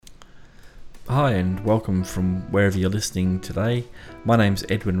Hi and welcome from wherever you're listening today. My name's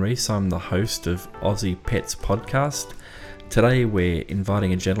Edwin Reese. I'm the host of Aussie Pets Podcast. Today we're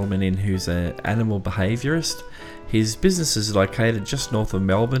inviting a gentleman in who's an animal behaviourist. His business is located just north of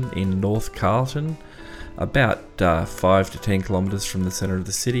Melbourne in North Carlton, about 5 to 10 kilometres from the centre of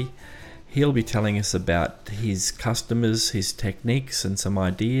the city. He'll be telling us about his customers, his techniques and some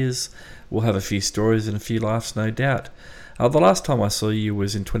ideas. We'll have a few stories and a few laughs, no doubt. The last time I saw you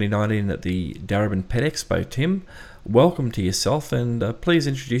was in 2019 at the Darabin Pet Expo. Tim, welcome to yourself, and please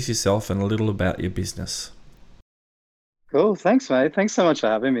introduce yourself and a little about your business. Cool. Thanks, mate. Thanks so much for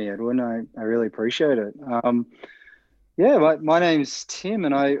having me, Edwin. I really appreciate it. My name's Tim,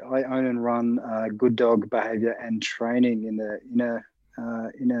 and I own and run Good Dog Behaviour and Training in the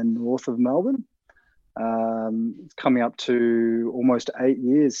inner north of Melbourne. It's coming up to almost 8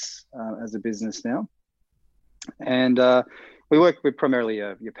 years as a business now. And we work with primarily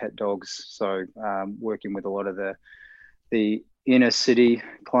your pet dogs, so working with a lot of the inner city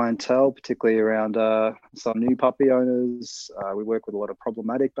clientele, particularly around some new puppy owners. We work with a lot of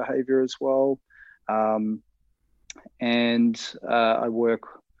problematic behaviour as well, and I work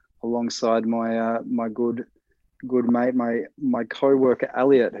alongside my good mate, my co-worker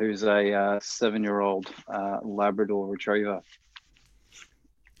Elliot, who's a 7-year-old Labrador Retriever.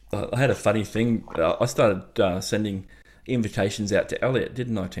 I had a funny thing. I started sending invitations out to Elliot,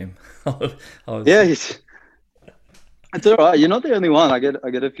 didn't I, Tim? Yeah, it's all right. You're not the only one. I get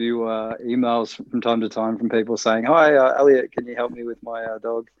a few emails from time to time from people saying, "Hi, Elliot, can you help me with my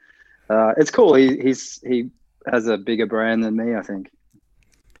dog?" It's cool. He has a bigger brand than me, I think.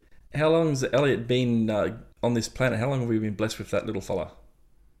 How long has Elliot been on this planet? How long have we been blessed with that little fella?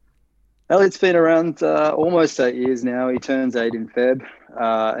 Elliot's been around almost 8 years now. He turns 8 in Feb,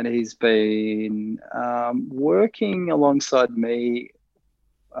 and he's been working alongside me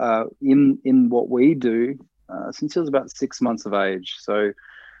in what we do since he was about 6 months of age. So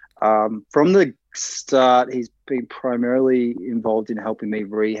from the start, he's been primarily involved in helping me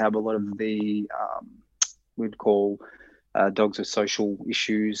rehab a lot of the we'd call dogs with social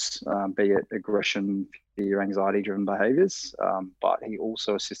issues, be it aggression, fear, anxiety-driven behaviours. But he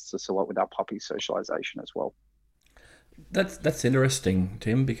also assists us a lot with our puppy socialisation as well. That's interesting,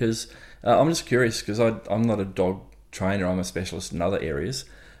 Tim, because I'm just curious because I'm not a dog trainer. I'm a specialist in other areas,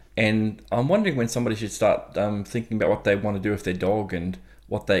 and I'm wondering when somebody should start thinking about what they want to do with their dog and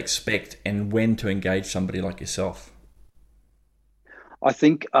what they expect and when to engage somebody like yourself. I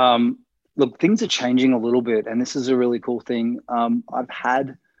think, look, things are changing a little bit, and this is a really cool thing. I've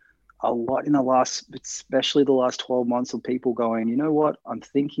had a lot in especially the last 12 months, of people going, you know what, I'm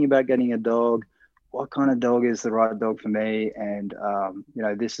thinking about getting a dog. What kind of dog is the right dog for me? And,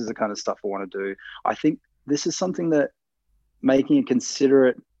 this is the kind of stuff I want to do. I think this is something that making a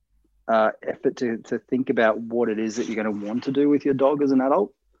considerate effort to think about what it is that you're going to want to do with your dog as an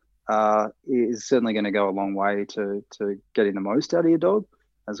adult is certainly going to go a long way to getting the most out of your dog,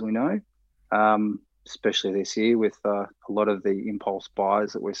 as we know, especially this year with a lot of the impulse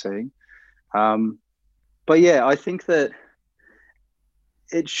buys that we're seeing. But yeah, I think that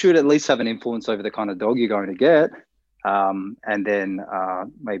it should at least have an influence over the kind of dog you're going to get, and then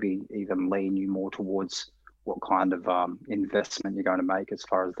maybe even lean you more towards what kind of investment you're going to make as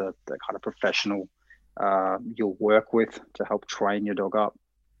far as the kind of professional you'll work with to help train your dog up.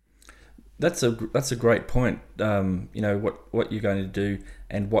 That's a great point. What you're going to do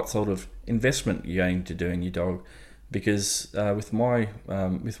and what sort of investment you're going to do in your dog, because with my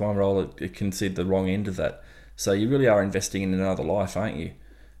role, it can see the wrong end of that. So you really are investing in another life, aren't you?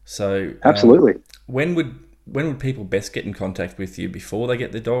 So Absolutely. when would people best get in contact with you before they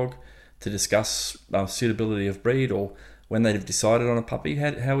get their dog to discuss suitability of breed, or when they've decided on a puppy?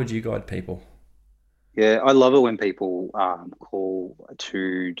 How would you guide people? Yeah, I love it when people call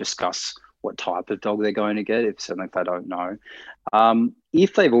to discuss what type of dog they're going to get, certainly if they don't know.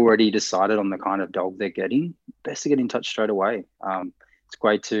 If they've already decided on the kind of dog they're getting, best to get in touch straight away. It's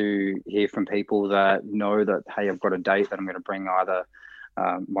great to hear from people that know that, hey, I've got a date that I'm going to bring either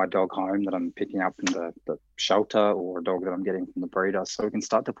my dog home that I'm picking up from the shelter, or a dog that I'm getting from the breeder. So we can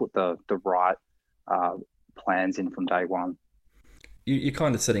start to put the right plans in from day one. You're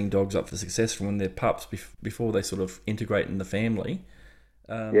kind of setting dogs up for success from when they're pups before they sort of integrate in the family.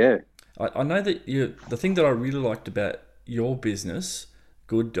 Um, Yeah. I know that the thing that I really liked about your business,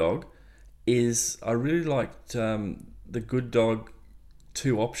 Good Dog, is I really liked the Good Dog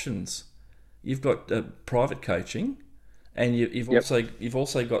two options. You've got private coaching, and Yep. you've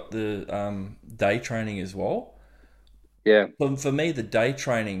also got the day training as well. Yeah. For me, the day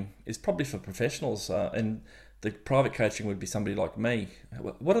training is probably for professionals, and the private coaching would be somebody like me.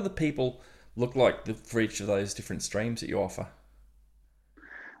 What are the people look like for each of those different streams that you offer?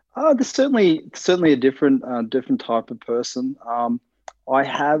 There's certainly a different type of person. I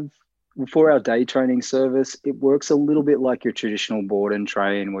have for our day training service, it works a little bit like your traditional board and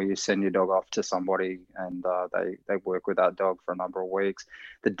train, where you send your dog off to somebody and they work with that dog for a number of weeks.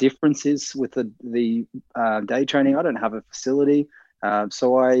 The difference is with the day training, I don't have a facility,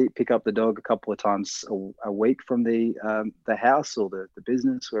 so I pick up the dog a couple of times a week from the house or the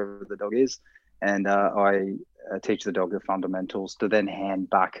business wherever the dog is, and I teach the dog the fundamentals to then hand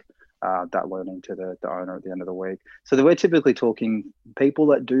back that learning to the owner at the end of the week. So we're typically talking people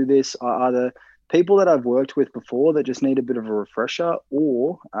that do this are either people that I've worked with before that just need a bit of a refresher,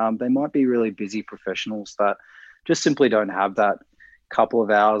 or they might be really busy professionals that just simply don't have that couple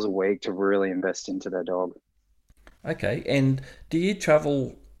of hours a week to really invest into their dog. Okay, and do you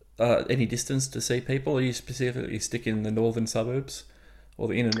travel any distance to see people? Or you specifically stick in the northern suburbs or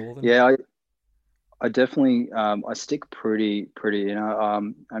the inner northern? Yeah, I definitely I stick pretty.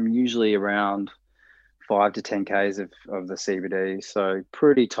 I'm usually around 5 to 10 k's of the CBD, so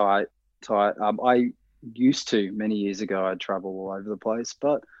pretty tight. I used to many years ago. I'd travel all over the place,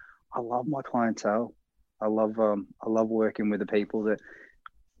 but I love my clientele. I love working with the people that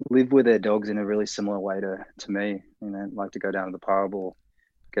live with their dogs in a really similar way to me. Like to go down to the pub or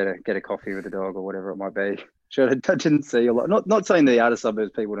get a coffee with a dog or whatever it might be. Sure, I didn't see a lot. Not saying the outer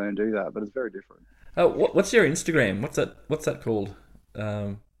suburbs people don't do that, but it's very different. What's your Instagram? What's that called?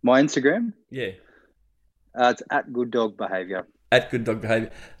 Um, My Instagram, yeah, it's at good dog behavior. at Good Dog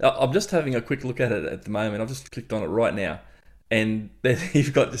Behavior. I'm just having a quick look at it at the moment. I've just clicked on it right now, and then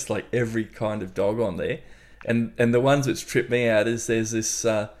you've got just like every kind of dog on there, and the ones which trip me out is there's this.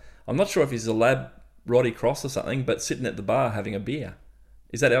 I'm not sure if he's a lab Roddy Cross or something, but sitting at the bar having a beer.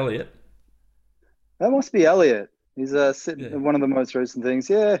 Is that Elliot? That must be Elliot. He's Yeah, sitting one of the most recent things.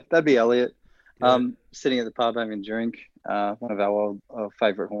 Yeah, that'd be Elliot. yeah. Sitting at the pub having a drink. One of our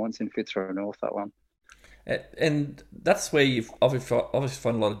favourite haunts in Fitzroy North. That one. And that's where you've obviously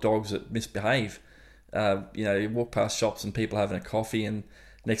find a lot of dogs that misbehave. You walk past shops and people having a coffee, and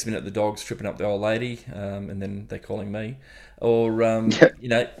next minute the dog's tripping up the old lady, and then they're calling me, or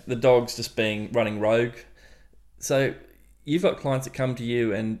Yeah. the dog's just being running rogue. So you've got clients that come to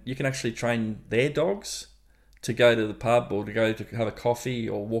you, and you can actually train their dogs to go to the pub or to go to have a coffee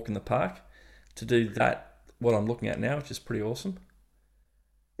or walk in the park to do that. What I'm looking at now, which is pretty awesome.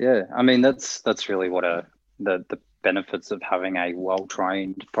 Yeah, I mean that's really what the benefits of having a well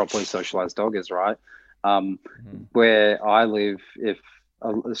trained, properly socialized dog is, right? Um, Mhm. where I live, if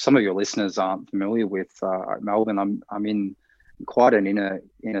some of your listeners aren't familiar with Melbourne, I'm in quite an inner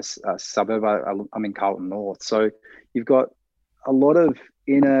suburb. I'm in Carlton North, so you've got a lot of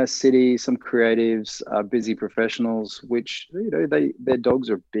inner city, some creatives, busy professionals, which their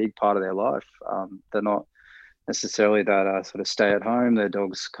dogs are a big part of their life. They're not necessarily that sort of stay at home. Their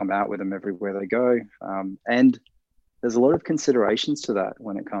dogs come out with them everywhere they go. And there's a lot of considerations to that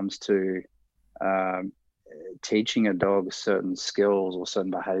when it comes to um, teaching a dog certain skills or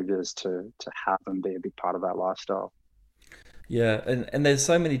certain behaviors to have them be a big part of that lifestyle. Yeah, and there's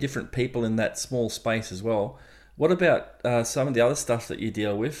so many different people in that small space as well. What about some of the other stuff that you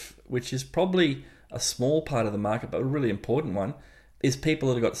deal with, which is probably a small part of the market, but a really important one, is people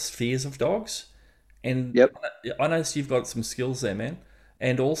that have got fears of dogs. And Yep. I notice you've got some skills there, man.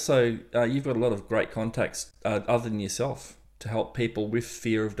 And also, you've got a lot of great contacts other than yourself to help people with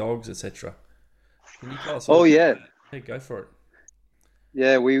fear of dogs, etc. Can you tell us all Oh about yeah, that? Hey, go for it.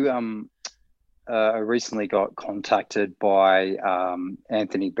 yeah. We recently got contacted by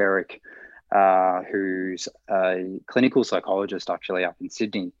Anthony Berwick, who's a clinical psychologist actually up in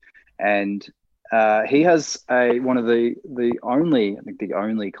Sydney, and he has one of the only, I think the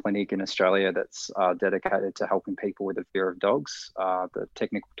only clinic in Australia that's dedicated to helping people with the fear of dogs. The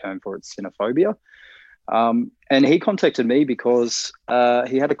technical term for it's cynophobia. And he contacted me because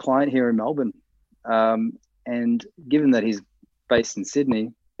he had a client here in Melbourne, um, and given that he's based in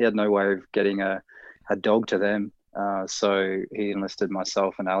Sydney, he had no way of getting a dog to them. So he enlisted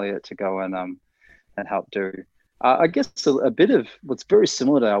myself and Elliot to go and help do. I guess a bit of what's very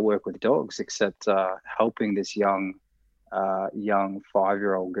similar to our work with dogs, except helping this young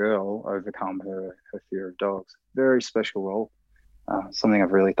 5-year-old girl overcome her fear of dogs. Very special role. Something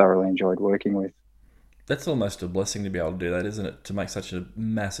I've really thoroughly enjoyed working with. That's almost a blessing to be able to do that, isn't it? To make such a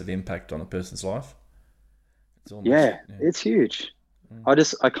massive impact on a person's life. It's almost, Yeah, yeah. it's huge.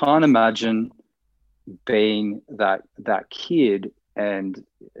 Mm. I can't imagine being that kid and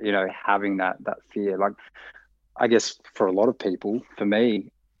having that fear. Like, I guess for a lot of people, for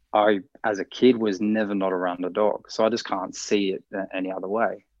me, I as a kid was never not around a dog, so I just can't see it any other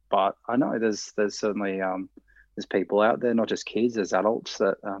way. But I know there's certainly there's people out there, not just kids, there's adults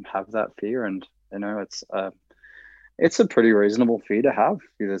that have that fear, and it's a pretty reasonable fear to have.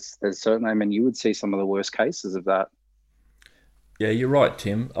 There's certainly, I mean, you would see some of the worst cases of that. Yeah, you're right,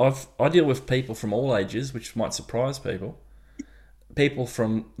 Tim. I deal with people from all ages, which might surprise people. People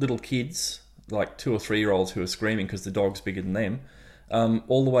from little kids, like 2 or 3 year olds who are screaming because the dog's bigger than them,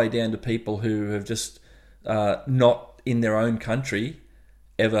 all the way down to people who have just not in their own country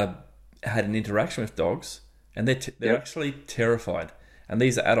ever had an interaction with dogs, and they're Yep. actually terrified. And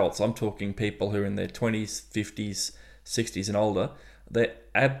these are adults. I'm talking people who are in their 20s, 50s, 60s, and older. They're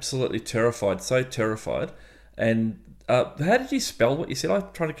absolutely terrified, so terrified. And how did you spell what you said?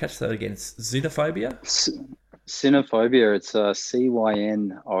 I'm trying to catch that again. It's xenophobia. Cynophobia, it's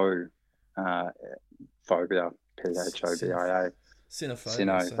CYNO uh, phobia, PHOBIA,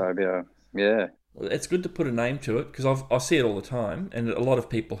 Xenophobia. So cynophobia. Yeah, it's good to put a name to it because I see it all the time, and a lot of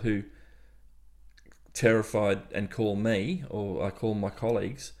people who terrified and call me or I call my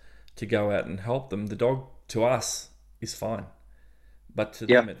colleagues to go out and help them. The dog to us is fine, but to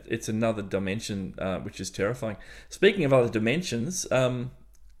yeah. them it's another dimension which is terrifying. Speaking of other dimensions,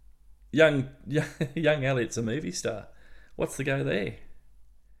 young Elliot's a movie star. What's the go there?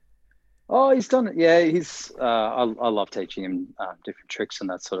 Oh, he's done it. Yeah, he's. I love teaching him different tricks and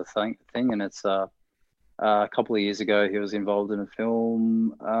that sort of thing. And it's a couple of years ago he was involved in a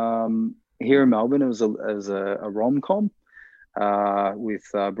film here in Melbourne. It was a rom com with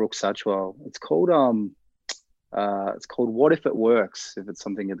Brooke Satchwell. It's called What If It Works? If it's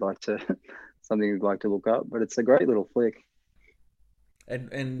something you'd like to something you'd like to look up, but it's a great little flick.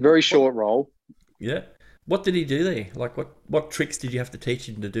 And Very what? short role. Yeah, what did he do there? Like what tricks did you have to teach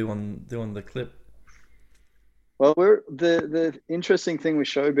him to do on the clip? Well, the interesting thing with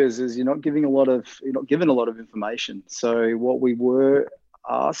showbiz is you're not given a lot of information. So what we were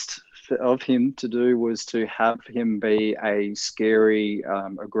asked of him to do was to have him be a scary,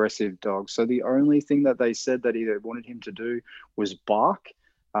 aggressive dog. So the only thing that they said that he wanted him to do was bark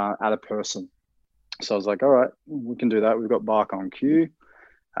at a person. So I was like, all right, we can do that. We've got bark on cue.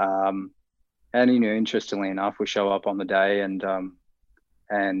 Um, and interestingly enough, we show up on the day and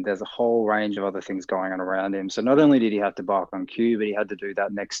there's a whole range of other things going on around him. So not only did he have to bark on cue, but he had to do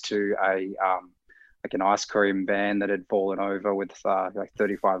that next to a like an ice cream van that had fallen over with like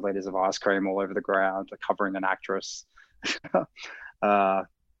 35 liters of ice cream all over the ground, like covering an actress. uh,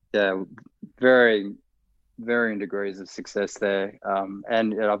 yeah, very varying degrees of success there,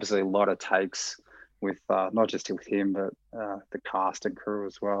 and obviously a lot of takes with not just with him, but the cast and crew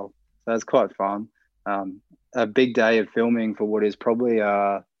as well. So it's quite fun. A big day of filming for what is probably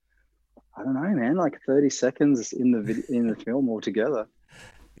I don't know, man, like 30 seconds in the film altogether.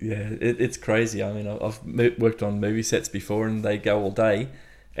 Yeah, it's crazy. I mean, I've worked on movie sets before, and they go all day,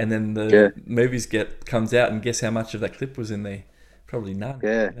 and then Yeah, the movies get comes out, and guess how much of that clip was in there? Probably none.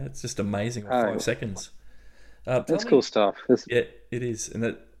 yeah. It's just amazing. Or Oh, 5 seconds. Tell that's cool me, stuff. yeah, it is, and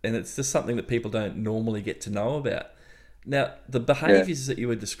it's just something that people don't normally get to know about. Now, the Yeah. behaviours that you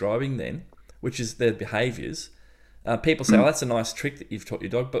were describing then, which is their behaviours, people say, "Oh, Mm. that's a nice trick that you've taught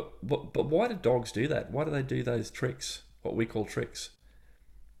your dog," but why do dogs do that? Why do they do those tricks? What we call tricks.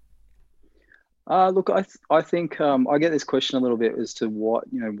 Look, I think I get this question a little bit as to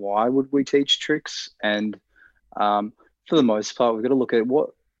why would we teach tricks? And for the most part, we've got to look at what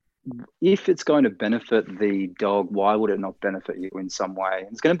if it's going to benefit the dog, why would it not benefit you in some way?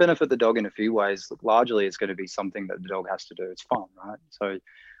 It's going to benefit the dog in a few ways. Look, largely, it's going to be something that the dog has to do. It's fun, right? So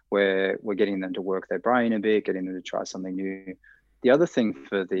we're getting them to work their brain a bit, getting them to try something new. The other thing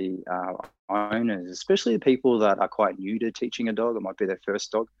for the owners, especially the people that are quite new to teaching a dog, it might be their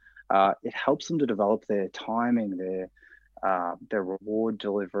first dog. It helps them to develop their timing, their reward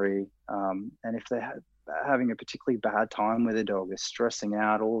delivery, and if they're having a particularly bad time with their dog, they're stressing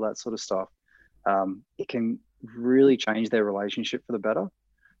out, all that sort of stuff, it can really change their relationship for the better.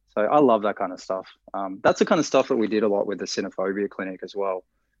 So I love that kind of stuff. That's the kind of stuff that we did a lot with the Cynophobia clinic as well.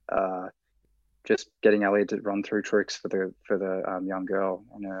 Uh, just getting Elliot to run through tricks for the young girl.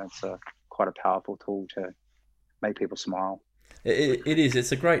 It's quite a powerful tool to make people smile. It is.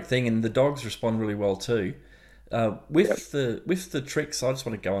 It's a great thing, and the dogs respond really well too. Yep. With the tricks, I just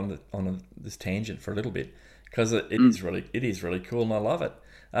want to go this tangent for a little bit because Mm. it is really cool, and I love it.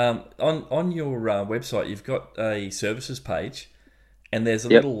 On your website, you've got a services page, and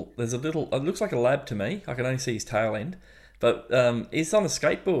Yep. there's a little. It looks like a lab to me. I can only see his tail end, but he's on a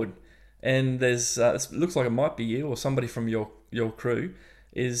skateboard, and it looks like it might be you or somebody from your crew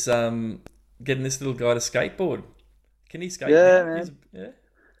is getting this little guy to skateboard. Can he skate Yeah, now? man.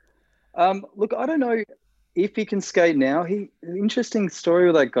 Yeah. Look, I don't know. if he can skate now, interesting story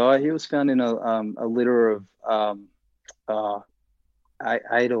with that guy. He was found in a litter of uh,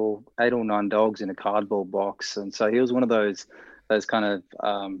 eight or nine dogs in a cardboard box, and so he was one of those kind of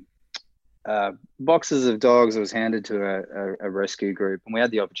boxes of dogs that was handed to a rescue group, and we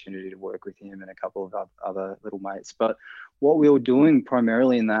had the opportunity to work with him and a couple of other little mates. But what we were doing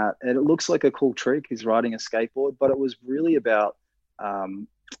primarily in that, and it looks like a cool trick, is riding a skateboard, but it was really about um,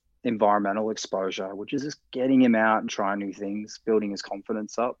 environmental exposure, which is just getting him out and trying new things, building his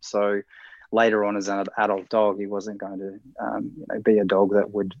confidence up. So later on, as an adult dog, he wasn't going to be a dog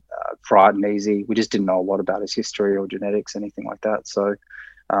that would frighten easy. We just didn't know a lot about his history or genetics, anything like that. So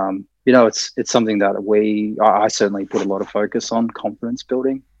it's something that I certainly put a lot of focus on confidence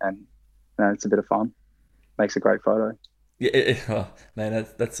building, and it's a bit of fun. Makes a great photo. Yeah, oh, man,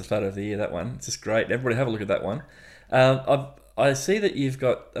 that's the photo of the year. That one, it's just great. Everybody have a look at that one. I see that you've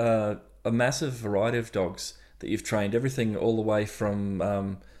got a massive variety of dogs that you've trained. Everything all the way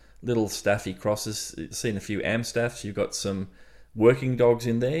from little staffy crosses. You've seen a few Amstaffs. You've got some working dogs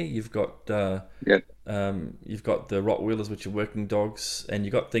in there. Yep. You've got the Rottweilers, which are working dogs, and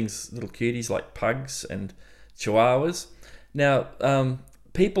you've got things, little cuties like pugs and chihuahuas. Now,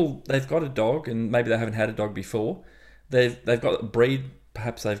 people, they've got a dog, and maybe they haven't had a dog before. They've got a breed,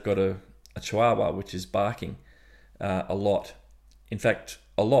 perhaps they've got a chihuahua, which is barking a lot. In fact,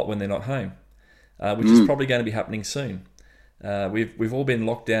 a lot when they're not home, which is probably going to be happening soon. We've all been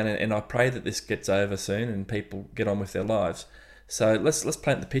locked down, and I pray that this gets over soon and people get on with their lives. So let's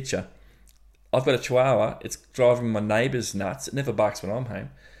paint the picture. I've got a chihuahua. It's driving my neighbours nuts. It never barks when I'm home.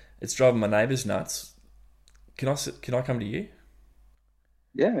 It's driving my neighbours nuts. Can I come to you?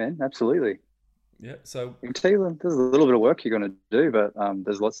 Yeah, man, absolutely. Yeah. So I can tell you there's a little bit of work you're going to do, but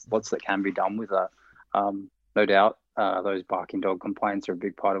there's lots that can be done with that. No doubt, those barking dog complaints are a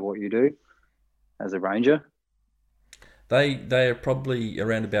big part of what you do as a ranger. they are probably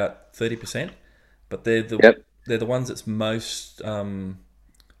around about 30%, but Yep. they're the ones that's most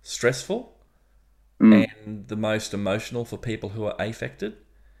stressful Mm. and the most emotional for people who are affected.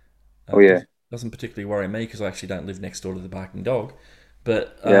 Oh yeah. Doesn't particularly worry me because I actually don't live next door to the barking dog,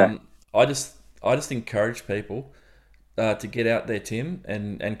 but Yeah. I just encourage people to get out there, Tim,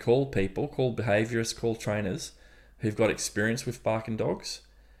 and call people, call behaviourists, call trainers who've got experience with barking dogs,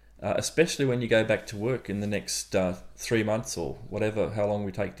 especially when you go back to work in the next 3 months or whatever, how long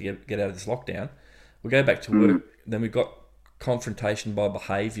we take to get out of this lockdown. We go back to work, Mm. then we've got confrontation by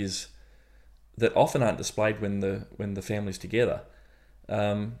behaviours that often aren't displayed when the family's together.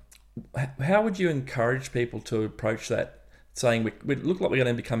 Um, how would you encourage people to approach that, saying we look like we're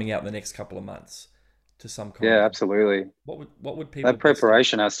going to be coming out in the next couple of months to some kind Yeah, of absolutely. what would people That best do?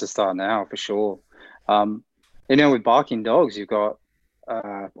 preparation has to start now for sure. Um, with barking dogs, you've got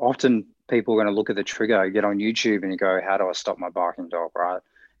often people are going to look at the trigger, you get on YouTube and you go, how do I stop my barking dog, right?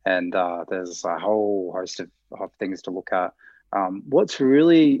 And there's a whole host of things to look at. What's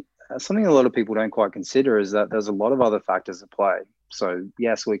really something a lot of people don't quite consider is that there's a lot of other factors at play. So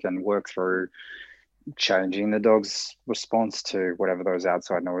yes, we can work through changing the dog's response to whatever those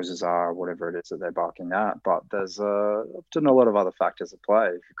outside noises are, whatever it is that they're barking at. But there's often a lot of other factors at play.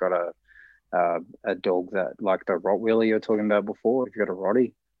 If you've got a dog that, like the Rottweiler you were talking about before, if you've got a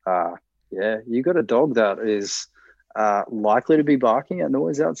Rottie, yeah, you got a dog that is likely to be barking at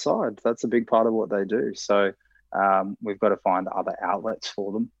noise outside. That's a big part of what they do. So we've got to find other outlets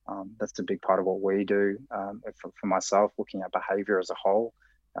for them. That's a big part of what we do. For myself, looking at behavior as a whole.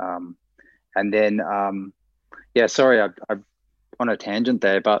 And then, yeah, sorry, I on a tangent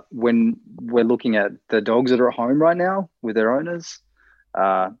there, but when we're looking at the dogs that are at home right now with their owners,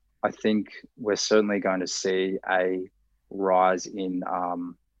 I think we're certainly going to see a rise in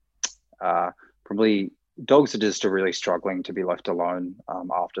probably dogs that just are really struggling to be left alone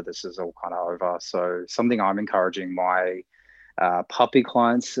after this is all kind of over. So something I'm encouraging my puppy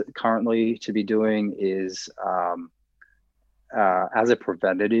clients currently to be doing is as a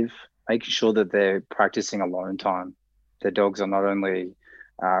preventative, making sure that they're practicing alone time. Their dogs are not only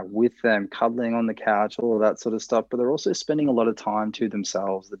with them, cuddling on the couch, all of that sort of stuff, but they're also spending a lot of time to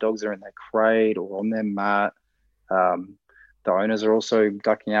themselves. The dogs are in their crate or on their mat. Um, the owners are also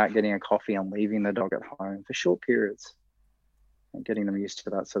ducking out, getting a coffee, and leaving the dog at home for short periods and getting them used to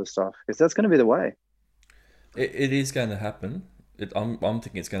that sort of stuff because that's going to be the way. It is going to happen. I'm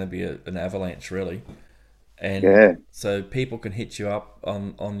thinking it's going to be an avalanche, really, and Yeah. so people can hit you up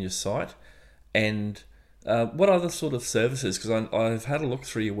on your site. And what other sort of services? Because I've had a look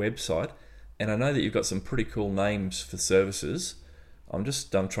through your website, and I know that you've got some pretty cool names for services. I'm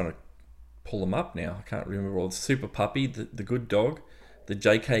trying to pull them up now. I can't remember all. The Super Puppy, the Good Dog, the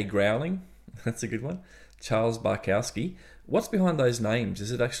JK Growling, that's a good one. Charles Barkowski. What's behind those names?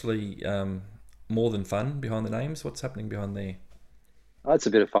 Is it actually more than fun behind the names? What's happening behind there? Oh, it's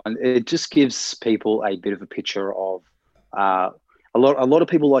a bit of fun. It just gives people a bit of a picture of uh, a lot of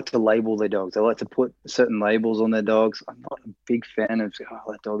people like to label their dogs. They like to put certain labels on their dogs. I'm not a big fan of,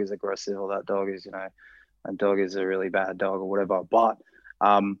 oh, that dog is aggressive, or that dog is, that dog is a really bad dog, or whatever. But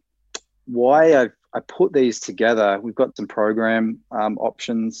um, why I put these together, we've got some program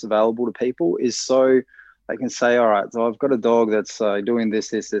options available to people, is so they can say, all right, so I've got a dog that's doing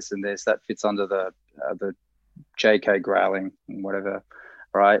this, and this that fits under the JK growling and whatever,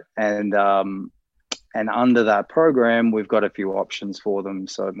 right? And under that program, we've got a few options for them.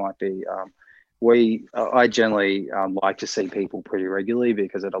 So it might be I generally like to see people pretty regularly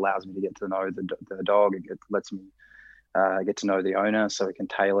because it allows me to get to know the dog. It lets me get to know the owner, so we can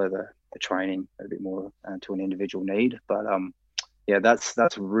tailor the training a bit more to an individual need. But yeah, that's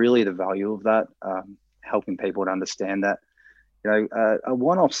really the value of that, helping people to understand that a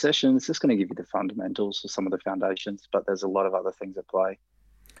one-off session is just going to give you the fundamentals for some of the foundations, but there's a lot of other things at play.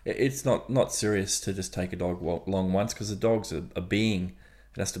 It's not serious to just take a dog long once, because the dog's a being.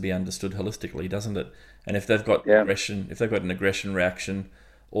 It has to be understood holistically, doesn't it? And if they've got Yeah, aggression, if they've got an aggression reaction,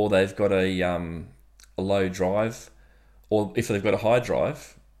 or they've got a low drive, or if they've got a high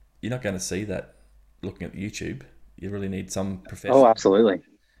drive, you're not going to see that looking at YouTube. You really need some oh, professional. absolutely.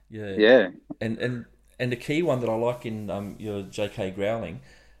 Yeah, Yeah, and the key one that I like in your JK growling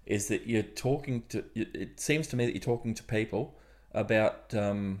is that you're talking to. It seems to me that you're talking to people about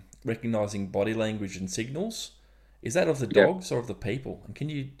recognizing body language and signals. Is that of the yeah. dogs or of the people? And can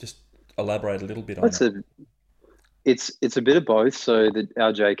you just elaborate a little bit on That's that? a it's a bit of both. So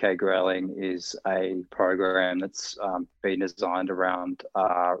our JK growling is a program that's been designed around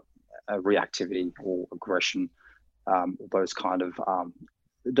reactivity or aggression, those kind of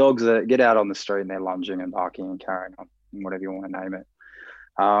dogs that get out on the street and they're lunging and barking and carrying on, whatever you want to name it.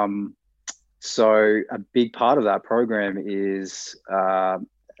 Um, so a big part of that program is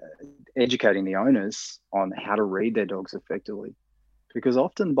educating the owners on how to read their dogs effectively. Because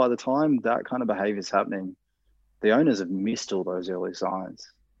often by the time that kind of behavior is happening, the owners have missed all those early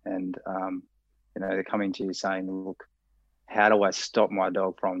signs. And, they're coming to you saying, look, how do I stop my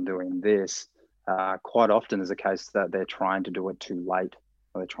dog from doing this? Quite often is a case that they're trying to do it too late,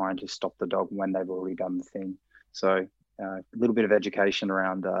 or they're trying to stop the dog when they've already done the thing. So a little bit of education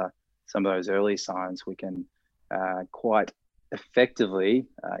around some of those early signs, we can quite effectively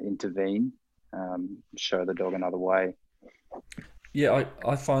intervene, show the dog another way. Yeah,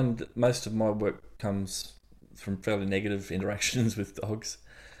 I find that most of my work comes from fairly negative interactions with dogs,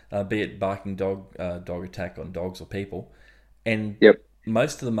 be it barking dog attack on dogs or people, and Yep.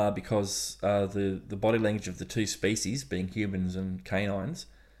 most of them are because the body language of the two species, being humans and canines,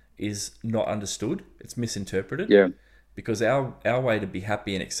 is not understood. It's misinterpreted, Yeah. because our way to be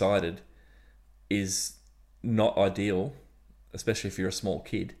happy and excited is not ideal, especially if you're a small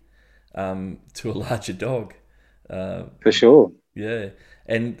kid, to a larger dog. Uh, For sure. yeah,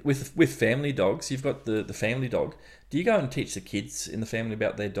 and with family dogs, you've got the family dog. Do you go and teach the kids in the family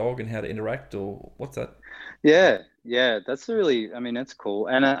about their dog and how to interact, or what's that? Yeah, yeah, that's really, I mean, that's cool.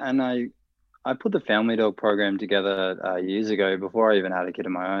 And I put the family dog program together years ago before I even had a kid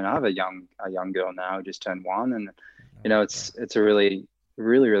of my own. I have a young girl now who just turned one, and Oh, it's a really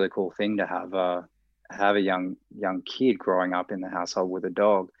cool thing to have a young kid growing up in the household with a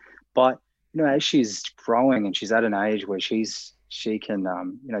dog. But as she's growing and she's at an age where she can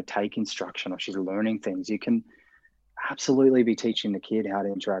take instruction, or she's learning things, you can absolutely be teaching the kid how to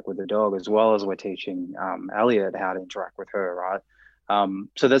interact with the dog as well as we're teaching Elliot how to interact with her, right?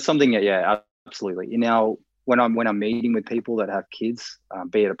 So that's something that, yeah, absolutely. When I'm meeting with people that have kids,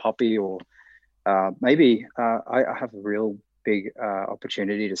 be it a puppy or maybe I have a real big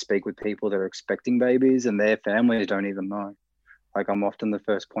opportunity to speak with people that are expecting babies and their families don't even know. Like, I'm often the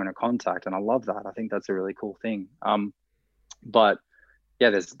first point of contact, and I love that. I think that's a really cool thing. But yeah,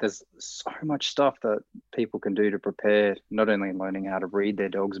 there's so much stuff that people can do to prepare, not only in learning how to read their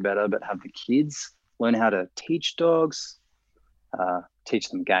dogs better, but have the kids learn how to teach dogs, teach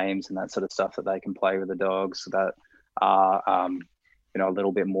them games and that sort of stuff that they can play with the dogs that are, a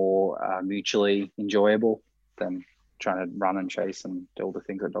little bit more mutually enjoyable than trying to run and chase and do all the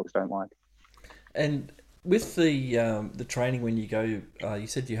things that dogs don't like. and with the training, when you go, you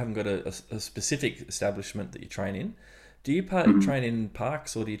said you haven't got a specific establishment that you train in. Do you Mhm. train in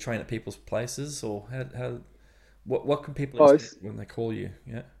parks, or do you train at people's places, or how what can people expect Both. when they call you?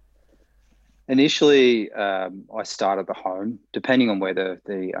 Yeah. Initially, I start at the home, depending on where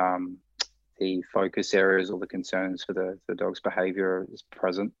the focus areas or the concerns for the dog's behavior is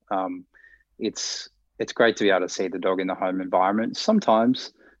present. It's it's great to be able to see the dog in the home environment.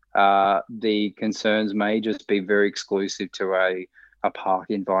 Sometimes the concerns may just be very exclusive to a park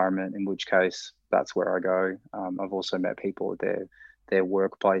environment, in which case that's where I go. I've also met people at their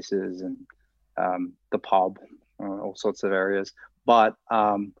workplaces and the pub, all sorts of areas. But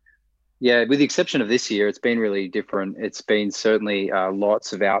yeah, with the exception of this year, it's been really different. It's been certainly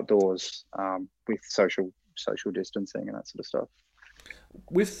lots of outdoors with social distancing and that sort of stuff.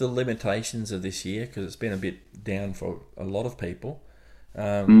 With the limitations of this year, because it's been a bit down for a lot of people,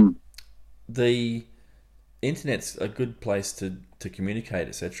 um, Mm. the internet's a good place to communicate,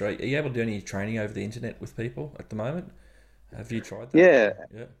 etc. Are you able to do any training over the internet with people at the moment? Have you tried that? Yeah,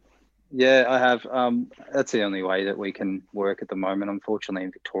 Yeah. yeah, I have. That's the only way that we can work at the moment. Unfortunately,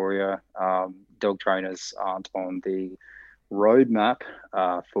 in Victoria, dog trainers aren't on the roadmap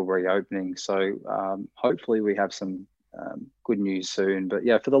for reopening. So hopefully, we have some good news soon. But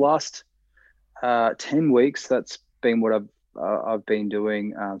yeah, for the last 10 weeks, that's been what I've been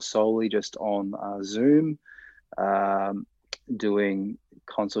doing solely just on Zoom, um, doing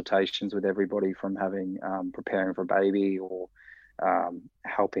consultations with everybody from having preparing for a baby or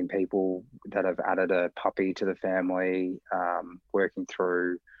helping people that have added a puppy to the family, working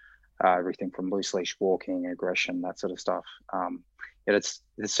through everything from loose leash walking, aggression, that sort of stuff. Yet it's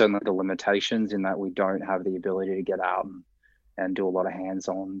certainly the limitations in that we don't have the ability to get out and do a lot of hands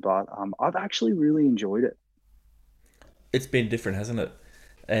on. But I've actually really enjoyed it. It's been different, hasn't it?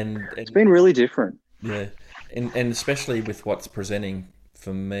 And It's and been really different. yeah, and especially with what's presenting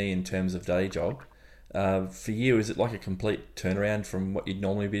for me in terms of day job. For you, is it like a complete turnaround from what you'd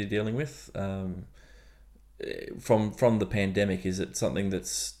normally be dealing with? From the pandemic, is it something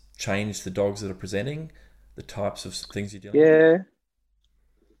that's changed the dogs that are presenting, the types of things you're dealing with?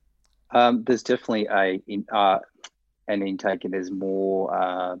 Yeah, there's definitely an intake, and there's more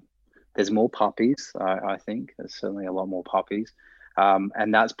puppies. I think there's certainly a lot more puppies,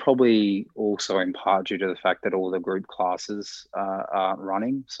 and that's probably also in part due to the fact that all the group classes aren't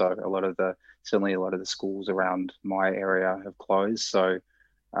running. So certainly a lot of the schools around my area have closed. So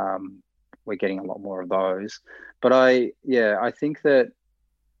we're getting a lot more of those. But I think that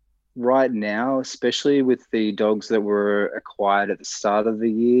right now, especially with the dogs that were acquired at the start of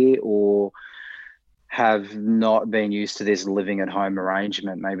the year or have not been used to this living at home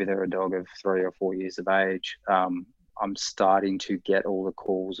arrangement. Maybe they're a dog of 3 or 4 years of age. I'm starting to get all the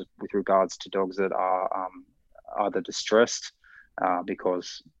calls with regards to dogs that are either distressed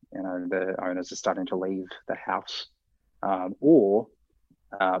because the owners are starting to leave the house, or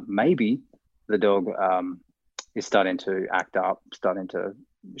maybe the dog is starting to act up, starting to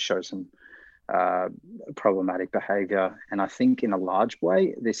show some uh, problematic behavior. And I think in a large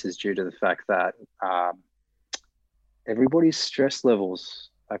way, this is due to the fact that everybody's stress levels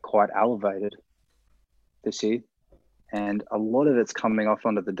are quite elevated this year. And a lot of it's coming off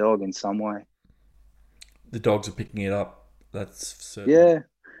onto the dog in some way. The dogs are picking it up. That's certain. Yeah,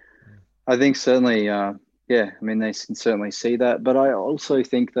 I think certainly, yeah, I mean, they can certainly see that. But I also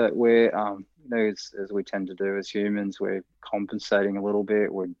think that we're, as we tend to do as humans, we're compensating a little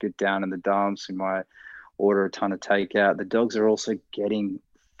bit. We're a bit down in the dumps. We might order a ton of takeout. The dogs are also getting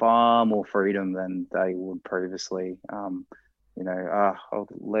far more freedom than they would previously. I'll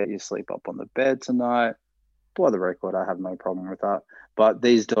let you sleep up on the bed tonight. By the record, I have no problem with that. But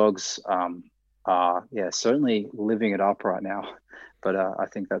these dogs are, yeah, certainly living it up right now. But I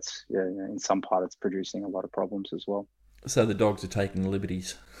think that's, yeah, in some part, it's producing a lot of problems as well. So the dogs are taking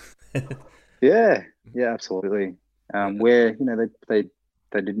liberties. Yeah, yeah, absolutely. Yeah. Where they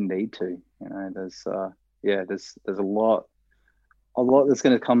didn't need to. There's a lot that's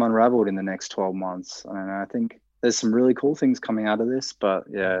going to come unraveled in the next 12 months. I don't know. I think there's some really cool things coming out of this, but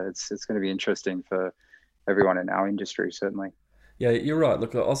yeah, it's going to be interesting for everyone in our industry, certainly. Yeah, you're right.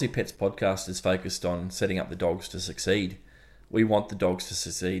 Look, the Aussie Pets podcast is focused on setting up the dogs to succeed. We want the dogs to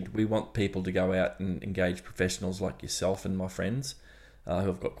succeed. We want people to go out and engage professionals like yourself and my friends, who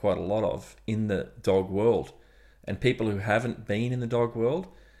I've got quite a lot of in the dog world. And people who haven't been in the dog world,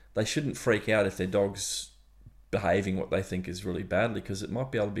 they shouldn't freak out if their dog's behaving what they think is really badly, because it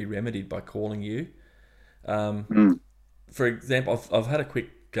might be able to be remedied by calling you. Um, Mm, for example, I've had a quick.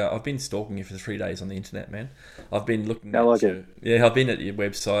 I've been stalking you for 3 days on the internet, man. I've been looking I at like it. your. Yeah, I've been at your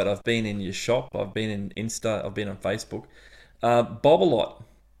website. I've been in your shop. I've been in Insta. I've been on Facebook. Bob a lot.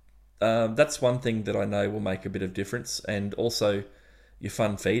 That's one thing that I know will make a bit of difference, and also your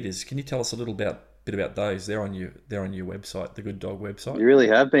fun feeders. Can you tell us a bit about those? They're on your website, the Good Dog website, You really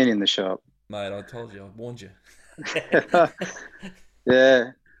have been in the shop. mate. I told you. I warned you.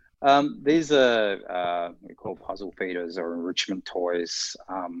 Yeah. These are we call puzzle feeders or enrichment toys.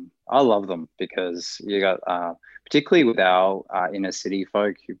 I love them because you got, particularly with our inner city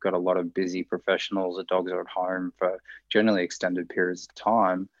folk, you've got a lot of busy professionals. The dogs are at home for generally extended periods of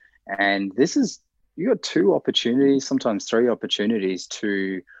time, and this is you got two opportunities, sometimes three opportunities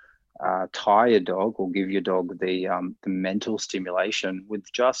to tie your dog or give your dog the mental stimulation with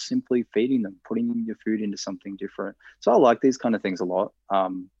just simply feeding them, putting your food into something different. So I like these kind of things a lot.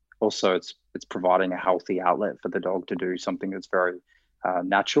 Also, it's providing a healthy outlet for the dog to do something that's very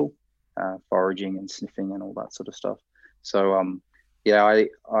natural, foraging and sniffing and all that sort of stuff. So yeah,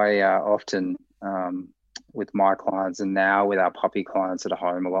 I often with my clients and now with our puppy clients at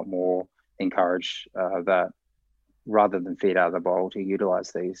home a lot more encourage that rather than feed out of the bowl to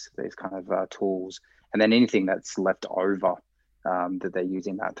utilize these kind of tools, and then anything that's left over that they're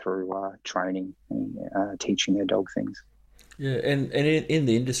using that through training and teaching their dog things. Yeah, and in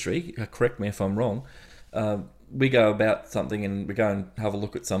the industry, correct me if I'm wrong, we go about something and we go and have a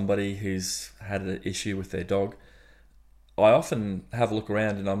look at somebody who's had an issue with their dog. I often have a look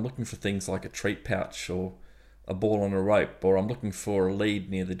around and I'm looking for things like a treat pouch or a ball on a rope, or I'm looking for a lead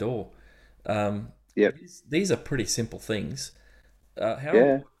near the door. Um, Yep. these are pretty simple things.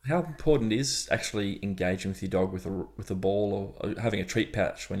 Yeah, How important is actually engaging with your dog with a ball or having a treat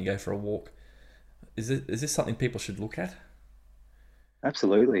pouch when you go for a walk? Is this something people should look at?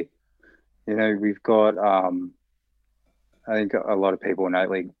 absolutely. We've got I think a lot of people are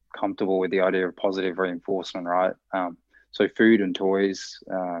innately comfortable with the idea of positive reinforcement, right? So food and toys,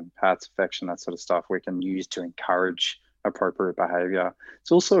 pats, affection, that sort of stuff, we can use to encourage appropriate behavior.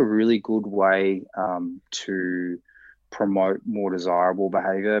 It's also a really good way to promote more desirable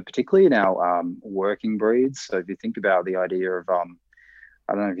behavior, particularly in our working breeds. So if you think about the idea of, I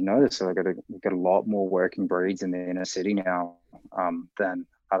don't know if you noticed, so we've got a lot more working breeds in the inner city now than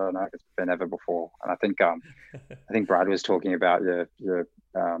I don't know if it's been ever before. And I think Brad was talking about your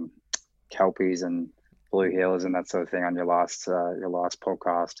kelpies and blue heelers and that sort of thing on your last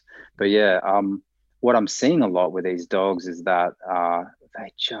podcast. But yeah, what I'm seeing a lot with these dogs is that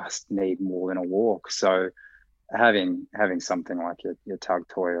they just need more than a walk. So having something like your tug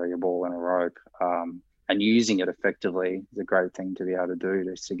toy or your ball and a rope, and using it effectively is a great thing to be able to do,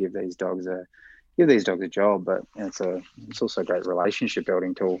 just to give these dogs a job. But it's also a great relationship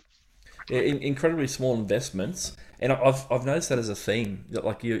building tool. Yeah, incredibly small investments, and I've noticed that as a theme. That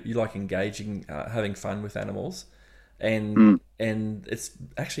like you like engaging, having fun with animals, Mm, and it's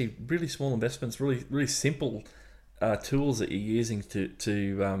actually really small investments, really simple tools that you're using to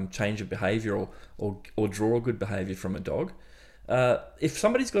change a behaviour or draw a good behaviour from a dog. If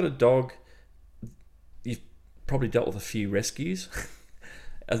somebody's got a dog, you've probably dealt with a few rescues.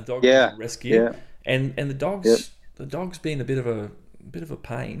 As a dog needs a yeah, rescue, yeah, and yep. the dog's been a bit of a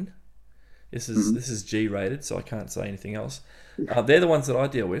pain. Mhm. This is G rated, so I can't say anything else. They're the ones that I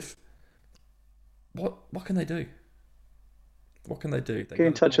deal with. What can they do? What can they do? They Get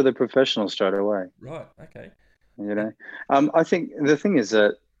in got a touch dog, with a professional straight away. right? Okay. You And, know, I think the thing is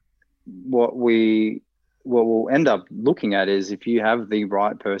that what we what we'll end up looking at is if you have the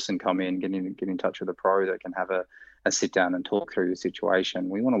right person come in, get in touch with a pro that can have a sit down and talk through the situation.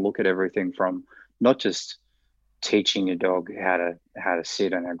 We want to look at everything from not just teaching your dog how to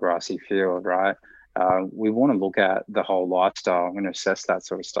sit in a grassy field, right? We want to look at the whole lifestyle and assess that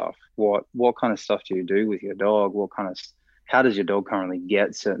sort of stuff. What kind of stuff do you do with your dog? How does your dog currently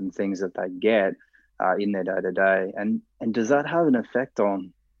get certain things that they get in their day to day, and does that have an effect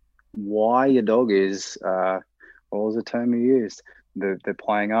on why your dog is what was the term you used? They're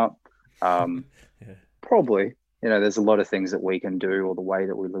playing up. Um, yeah, Probably. There's a lot of things that we can do or the way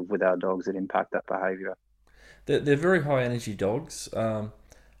that we live with our dogs that impact that behavior. they're very high energy dogs.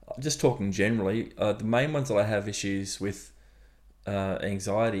 Just talking generally, the main ones that I have issues with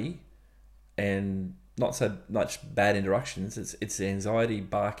anxiety and not so much bad interactions. It's the anxiety,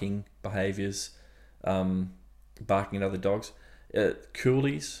 barking behaviours, um, barking at other dogs,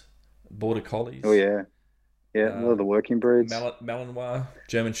 coolies, border Oh collies, yeah, yeah. A lot of the working breeds. Malinois,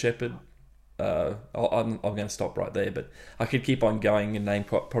 German Shepherd. I'm going to stop right there, but I could keep on going and name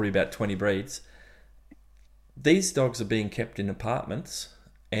probably about 20 breeds. These dogs are being kept in apartments,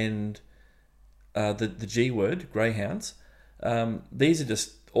 and the G word, greyhounds. These are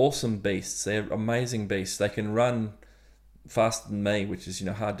just awesome beasts. They're amazing beasts. They can run faster than me, which is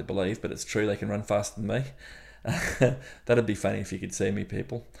hard to believe, but it's true. They can run faster than me. That'd be funny if you could see me,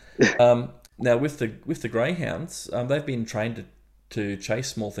 people. Now with the greyhounds, they've been trained to chase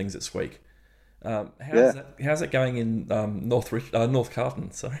small things that squeak. Yeah. How's that going in North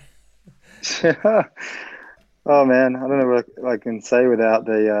Carlton? Sorry. Oh man, I don't know what I can say without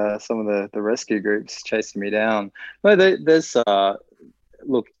the some of the rescue groups chasing me down. No, there's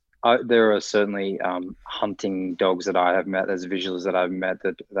look, there are certainly hunting dogs that I have met. There's visuals that I've met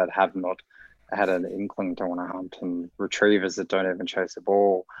that have not had an inkling to want to hunt, and retrievers that don't even chase a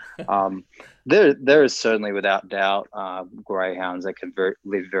ball. Um, there is certainly, without doubt, greyhounds that can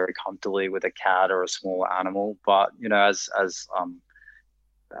live very comfortably with a cat or a small animal. But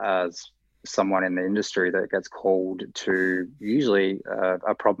as someone in the industry that gets called to usually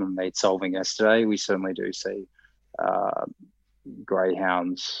a problem needs solving yesterday, we certainly do see uh,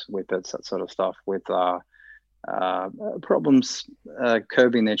 greyhounds, whippets, that sort of stuff, with uh, problems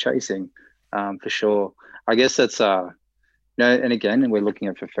curbing their chasing, for sure. I guess that's and again, we're looking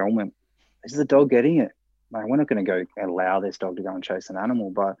at fulfillment. Is the dog getting it? Like, we're not going to go allow this dog to go and chase an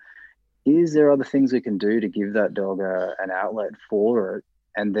animal, but is there other things we can do to give that dog an outlet for it?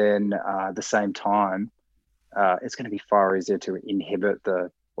 And then at the same time, it's going to be far easier to inhibit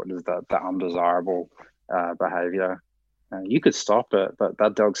the undesirable behavior. You could stop it, but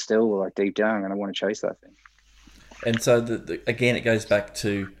that dog's still like deep down going to want to chase that thing. And so again, it goes back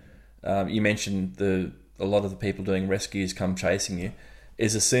to you mentioned a lot of the people doing rescues come chasing you.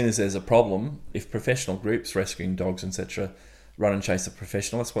 Is as soon as there's a problem, if professional groups rescuing dogs etc. run and chase a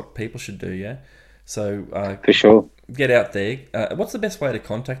professional, that's what people should do. Yeah. So For sure. get out there. What's the best way to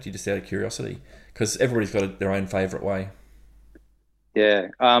contact you, just out of curiosity? Because everybody's got their own favourite way. Yeah,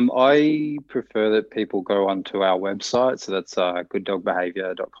 I prefer that people go onto our website. So that's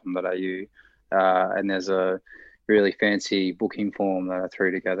gooddogbehavior.com.au. And there's a really fancy booking form that I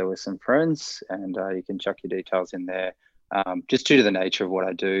threw together with some friends, and you can chuck your details in there. Just due to the nature of what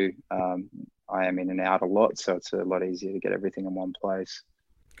I do, I am in and out a lot, so it's a lot easier to get everything in one place.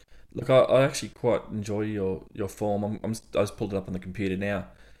 Look, I actually quite enjoy your form. I just pulled it up on the computer now,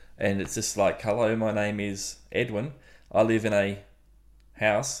 and it's just like, hello, my name is Edwin. I live in a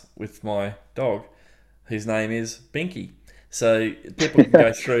house with my dog, whose name is Binky. So people can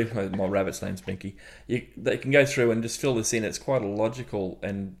go through. My rabbit's name's Binky. They can go through and just fill this in. It's quite a logical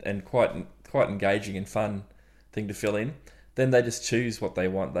and quite engaging and fun thing to fill in. Then they just choose what they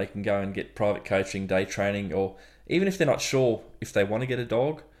want. They can go and get private coaching, day training, or even if they're not sure if they want to get a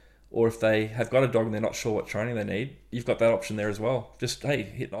dog, or if they have got a dog and they're not sure what training they need, you've got that option there as well. Just hey,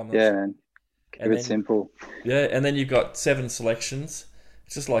 hit on Yeah, this, man, keep and it then simple. yeah, and then you've got 7 selections.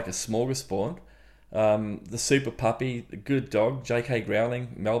 It's just like a smorgasbord. The super puppy, the good dog, J.K. Growling,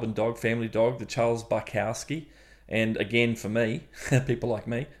 Melbourne dog, family dog, the Charles Bukowski, and again for me, people like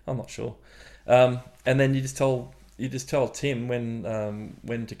me, I'm not sure. And then you just tell Tim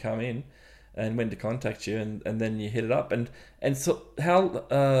when to come in, and when to contact you, and then you hit it up. And so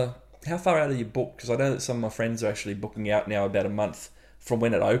how far out are you booked? Because I know that some of my friends are actually booking out now about a month from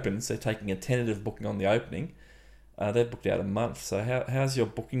when it opens. They're taking a tentative booking on the opening. They've booked out a month. So how's your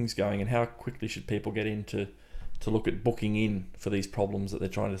bookings going, and how quickly should people get in to look at booking in for these problems that they're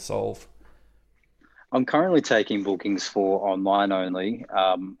trying to solve? I'm currently taking bookings for online only,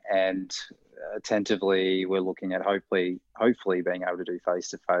 and attentively we're looking at hopefully being able to do face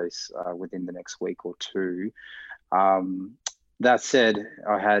to face within the next week or two. Um, that said,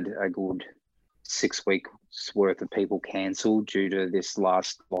 I had a good 6 weeks worth of people cancelled due to this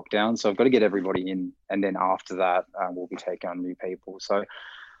last lockdown, so I've got to get everybody in, and then after that, we'll be taking on new people. So,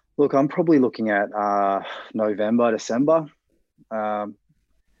 look, I'm probably looking at November, December, um,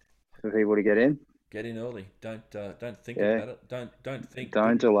 for people to get in. Get in early. Don't think Yeah, about it. Don't think.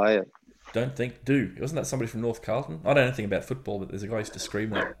 don't Do. delay it. Don't think. Do. Wasn't that somebody from North Carlton? I don't know anything about football, but there's a guy who used to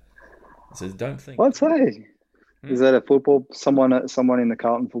scream that. It says, "Don't think." I'd say, Hmm. is that a football? Someone in the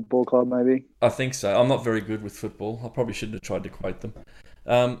Carlton Football Club, maybe. I think so. I'm not very good with football. I probably shouldn't have tried to quote them.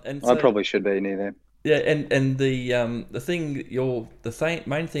 And I so probably should be near yeah, and the thing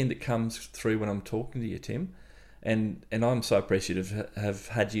main thing that comes through when I'm talking to you, Tim, and I'm so appreciative have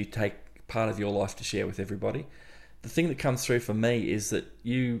had you take part of your life to share with everybody. The thing that comes through for me is that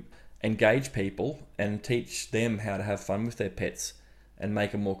you engage people and teach them how to have fun with their pets and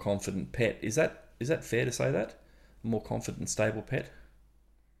make a more confident pet. Is that fair to say that? A more confident, stable pet?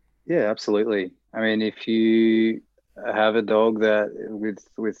 Yeah, absolutely. I mean, if you have a dog that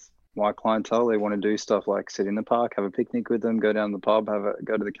with my clientele, they want to do stuff like sit in the park, have a picnic with them, go down the pub,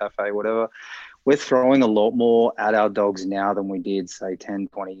 go to the cafe, whatever. We're throwing a lot more at our dogs now than we did, say, 10,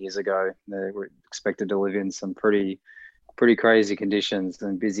 20 years ago. They were expected to live in some pretty crazy conditions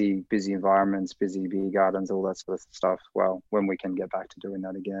and busy environments, busy beer gardens, all that sort of stuff. Well, when we can get back to doing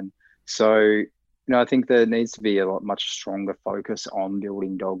that again. So, I think there needs to be a much stronger focus on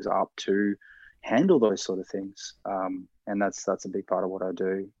building dogs up to handle those sort of things. And that's a big part of what I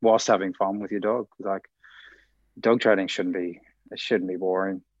do, whilst having fun with your dog. Like, dog training shouldn't be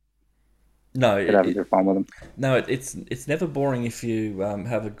boring. No, Could have a bit of fun with them. no, it's never boring if you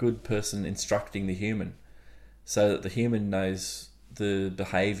have a good person instructing the human, so that the human knows the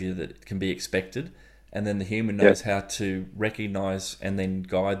behaviour that can be expected, and then the human Yeah, knows how to recognise and then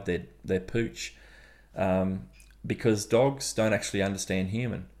guide their pooch. Because dogs don't actually understand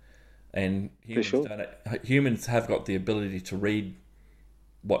human, and for sure. humans have got the ability to read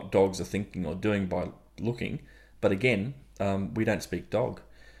what dogs are thinking or doing by looking, but again, we don't speak dog,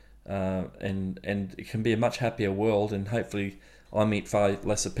 and it can be a much happier world, and hopefully I meet far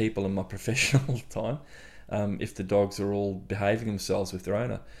lesser people in my professional time if the dogs are all behaving themselves with their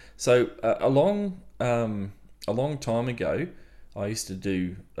owner. So a long time ago, I used to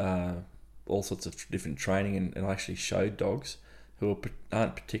do all sorts of different training, and I actually showed dogs who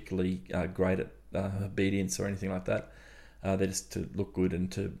aren't particularly great at obedience or anything like that. They're just to look good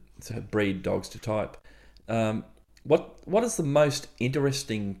and to breed dogs to type. Um, what is the most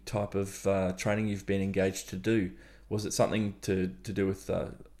interesting type of training you've been engaged to do? Was it something to do with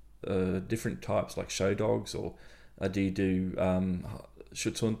different types like show dogs, or do you do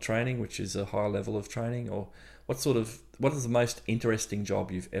Schutzhund training, which is a higher level of training, or what is the most interesting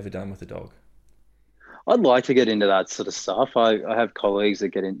job you've ever done with a dog? I'd like to get into that sort of stuff. I have colleagues that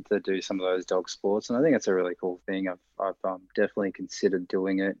get in to do some of those dog sports, and I think it's a really cool thing. I've definitely considered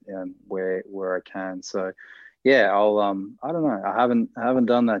doing it where I can. So, yeah, I don't know. I haven't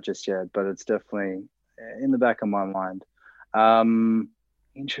done that just yet, but it's definitely in the back of my mind. Um,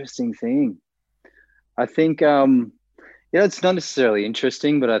 Interesting thing. I think it's not necessarily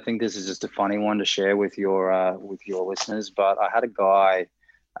interesting, but I think this is just a funny one to share with your listeners. But I had a guy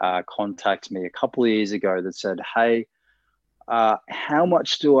contact me a couple of years ago that said, "Hey, how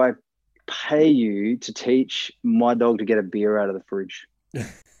much do I pay you to teach my dog to get a beer out of the fridge?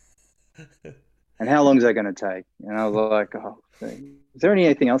 And how long is that going to take?" And I was like, "Oh, is there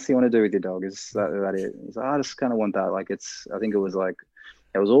anything else you want to do with your dog? Is that it?" He's like, "I just kind of want that." Like I think it was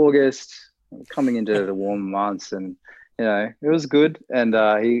August, coming into the warm months, and it was good. And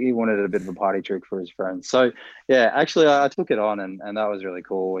he wanted a bit of a party trick for his friends. So yeah, actually, I took it on, and that was really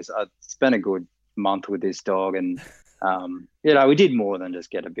cool. I spent a good month with this dog, and we did more than just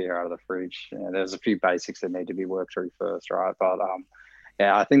get a beer out of the fridge. There's a few basics that need to be worked through first, right? But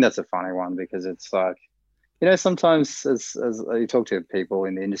yeah, I think that's a funny one because it's like, sometimes as you talk to people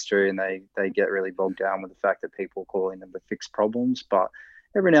in the industry, and they get really bogged down with the fact that people are calling them to fix problems, but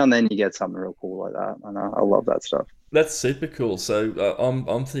every now and then you get something real cool like that, and I love that stuff. That's super cool. So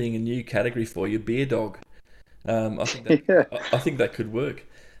I'm seeing a new category for you, beer dog. Yeah, I think that could work,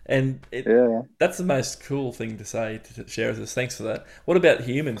 and yeah, that's the most cool thing to say to share with us. Thanks for that. What about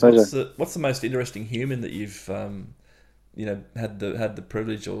humans? pleasure. What's the most interesting human that you've had the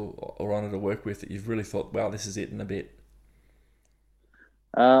privilege or honor to work with that you've really thought, wow, this is it in a bit?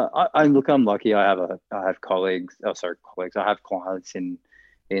 I'm lucky. I have colleagues. Oh, sorry, colleagues. I have clients in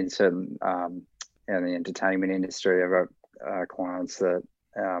certain in the entertainment industry. I've got clients that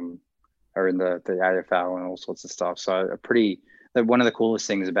um, are in the AFL and all sorts of stuff. So one of the coolest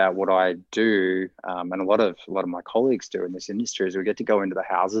things about what I do, and a lot of my colleagues do in this industry, is we get to go into the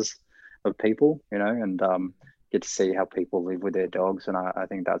houses of people, and get to see how people live with their dogs. And I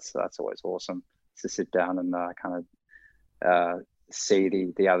think that's always awesome to sit down and kind of see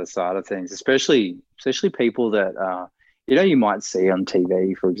the other side of things, especially people that you might see on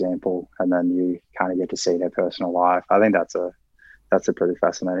TV, for example, and then you kind of get to see their personal life. I think that's a pretty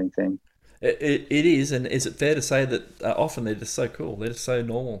fascinating thing. It is, and is it fair to say that often they're just so cool, they're just so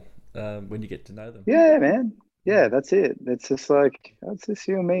normal when you get to know them? Yeah, man. Yeah, that's it. It's just like that's just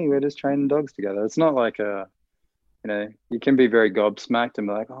you and me. We're just training dogs together. It's not like you can be very gobsmacked and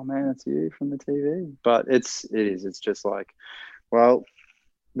be like, "Oh man, it's you from the TV," but it's just like, well,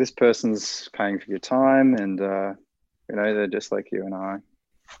 this person's paying for your time, and they're just like you and I.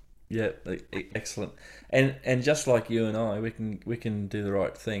 Yeah, excellent. And just like you and I, we can do the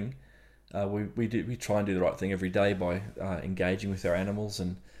right thing. We try and do the right thing every day by engaging with our animals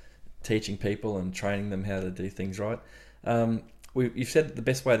and teaching people and training them how to do things right. Um, you've said the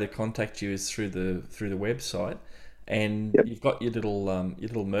best way to contact you is through the website, and Yep. you've got your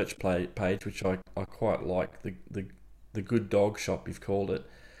little merch page, which I quite like, the good dog shop you've called it.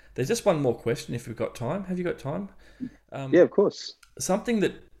 There's just one more question if you've got time. Have you got time? Yeah, Um, of course. Something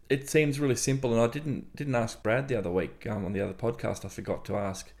that it seems really simple, and I didn't ask Brad the other week on the other podcast. I forgot to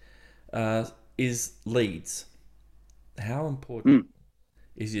ask. Uh, is leads. How important Mm.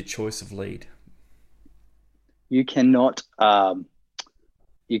 is your choice of lead? You cannot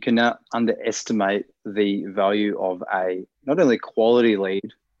underestimate the value of a not only quality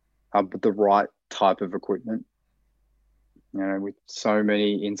lead, but the right type of equipment. with so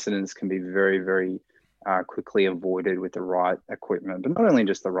many incidents can be very, very quickly avoided with the right equipment, but not only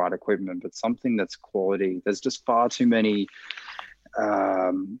just the right equipment, but something that's quality. There's just far too many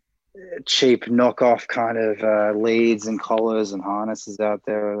um, cheap knockoff kind of leads and collars and harnesses out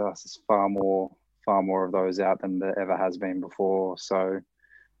there. There's far more of those out than there ever has been before. So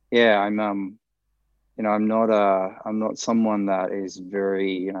yeah, I'm not someone that is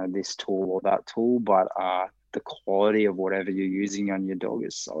very, this tool or that tool, but the quality of whatever you're using on your dog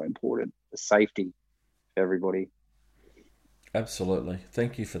is so important. The safety for everybody. Absolutely.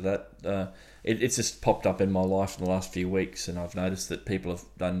 Thank you for that. It's just popped up in my life in the last few weeks, and I've noticed that people have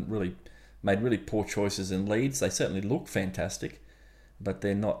made really poor choices in leads. They certainly look fantastic, but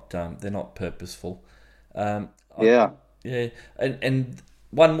they're not purposeful. Yeah, Yeah. And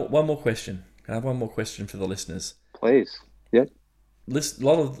one more question. I have one more question for the listeners. please. Yep. A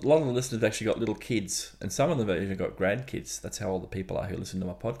lot of the listeners have actually got little kids, and some of them have even got grandkids. That's how old the people are who listen to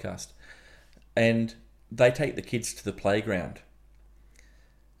my podcast, and they take the kids to the playground.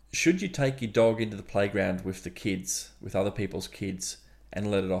 Should you take your dog into the playground with the kids, with other people's kids, and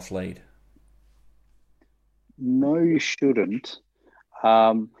let it off lead? No, you shouldn't.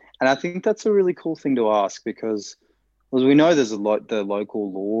 And I think that's a really cool thing to ask because, as we know, there's a lot the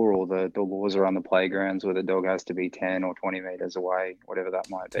local law or the laws around the playgrounds where the dog has to be 10 or 20 meters away, whatever that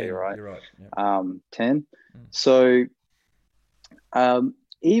might be, 10, right? you're right. Yeah. 10. So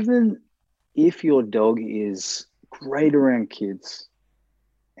even if your dog is great around kids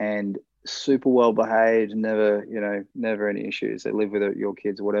and super well behaved, never any issues, they live with your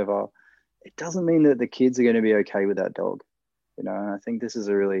kids, whatever, it doesn't mean that the kids are going to be okay with that dog. And I think this is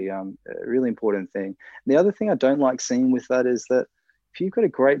a really important thing. The other thing I don't like seeing with that is that if you've got a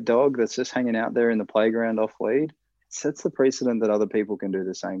great dog that's just hanging out there in the playground off lead, it sets the precedent that other people can do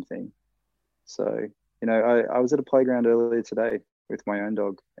the same thing. So, I was at a playground earlier today with my own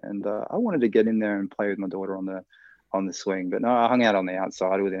dog, and I wanted to get in there and play with my daughter on the swing, but no, I hung out on the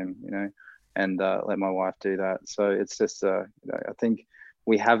outside with him, and let my wife do that. So it's just, I think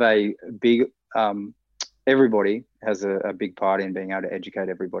we have a big everybody has a big part in being able to educate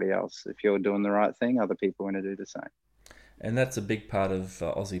everybody else. If you're doing the right thing, other people are going to do the same. And that's a big part of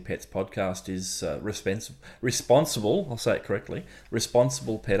Aussie Pets podcast is responsible, I'll say it correctly,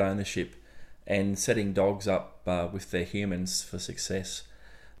 responsible pet ownership and setting dogs up with their humans for success.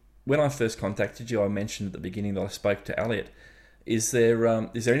 When I first contacted you, I mentioned at the beginning that I spoke to Elliot. Is there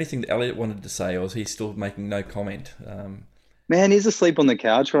anything that Elliot wanted to say, or is he still making no comment? Man, he's asleep on the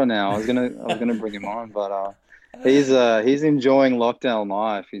couch right now. I was gonna bring him on, but he's enjoying lockdown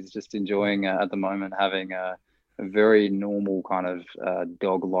life. He's just enjoying at the moment having a very normal kind of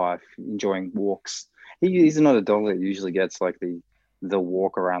dog life, enjoying walks. He's not a dog that usually gets like the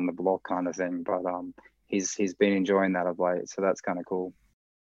walk around the block kind of thing, but he's been enjoying that of late, so that's kind of cool.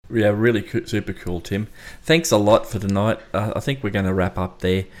 Yeah, really super cool, Tim. Thanks a lot for tonight. I think we're going to wrap up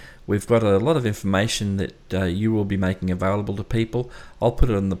there. We've got a lot of information that you will be making available to people. I'll put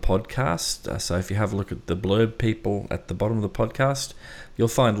it on the podcast. So if you have a look at the blurb, people, at the bottom of the podcast, you'll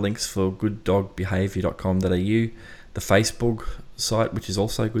find links for gooddogbehaviour.com.au, the Facebook site, which is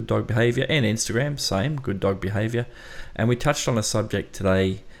also Good Dog Behaviour, and Instagram, same, Good Dog Behaviour. And we touched on a subject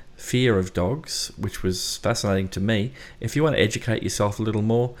today, fear of dogs, which was fascinating to me. If you want to educate yourself a little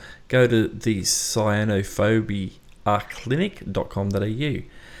more, go to the cyanophobiaclinic.com.au.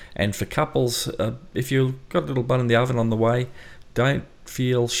 And for couples, if you've got a little bun in the oven on the way, don't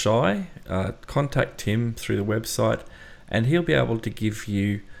feel shy. Contact Tim through the website, and he'll be able to give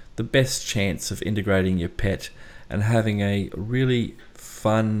you the best chance of integrating your pet and having a really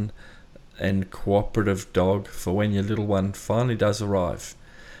fun and cooperative dog for when your little one finally does arrive.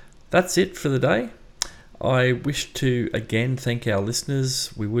 That's it for the day. I wish to again thank our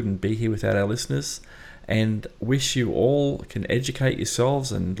listeners. We wouldn't be here without our listeners. And wish you all can educate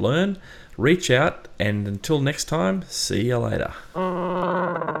yourselves and learn. Reach out, and until next time, see you later.